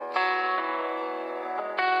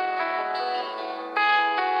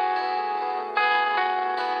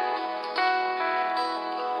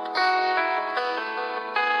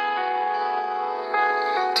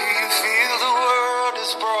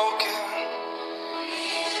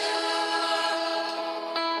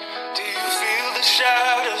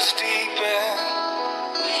shadows deepen,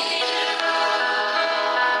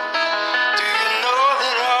 do you know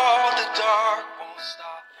that all the dark won't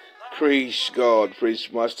stop? Praise God, praise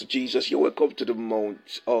Master Jesus. You're welcome to the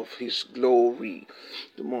month of His glory.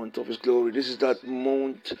 The month of His glory. This is that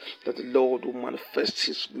month that the Lord will manifest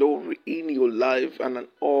His glory in your life and in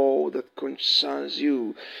all that concerns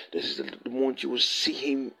you. This is the month you will see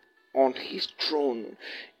Him on His throne.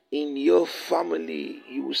 In your family,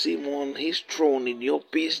 you will see Him on His throne. In your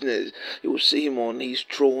business, you will see Him on His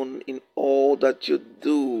throne. In all that you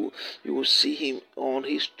do, you will see Him on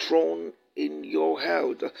His throne. In your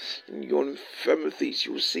health, in your infirmities,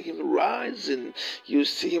 you will see Him rising. You will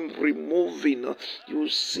see Him removing. You will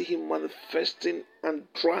see Him manifesting and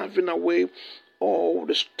driving away all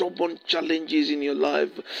the stubborn challenges in your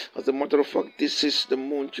life. As a matter of fact, this is the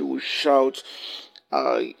month you will shout,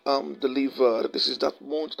 I am delivered. This is that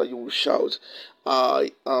month that you will shout,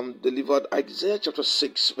 I am delivered. Isaiah chapter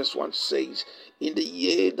 6 verse 1 says, in the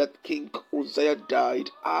year that King Uzziah died,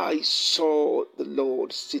 I saw the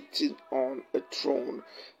Lord sitting on a throne,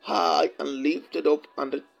 high and lifted up,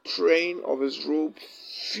 and the train of His robe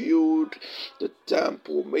filled the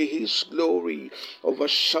temple. May His glory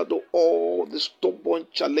overshadow all the stubborn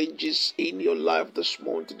challenges in your life this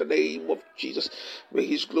month in the name of Jesus. May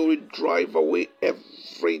His glory drive away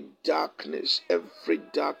every darkness in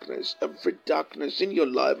your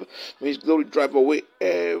life. May His glory drive away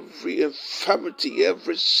every infirmity,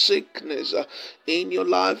 every sickness in your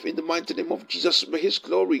life in the mighty name of Jesus. May His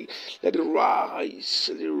glory, let it rise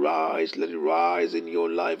in your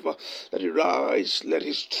life. Let it rise, let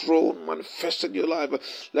His throne manifest in your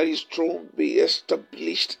life. Let His throne be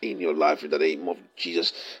established in your life in the name of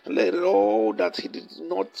Jesus. And let all that He did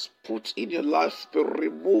not put in your life be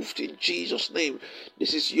removed in Jesus' name.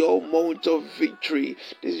 This is your moment of victory.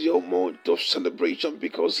 This is your moment of celebration,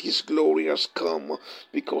 because His glory has come.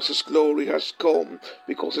 Because His glory has come.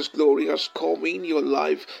 Because His glory has come in your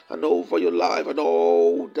life and over your life and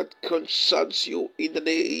all that concerns you in the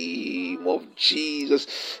name of Jesus.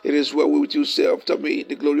 It is well with you. Say after me,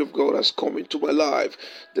 the glory of God has come into my life.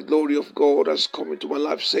 The glory of God has come into my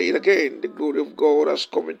life. Say it again. The glory of God has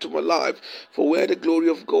come into my life. For where the glory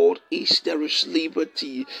of God is, there is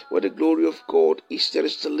liberty. Where the glory of God is, there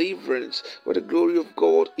is deliverance. Where the glory of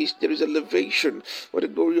God is, there is elevation. Where the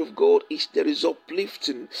glory of God is, there is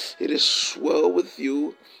uplifting. It is well with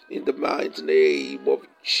you in the mighty name of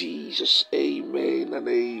Jesus. Amen and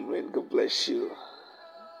amen. God bless you.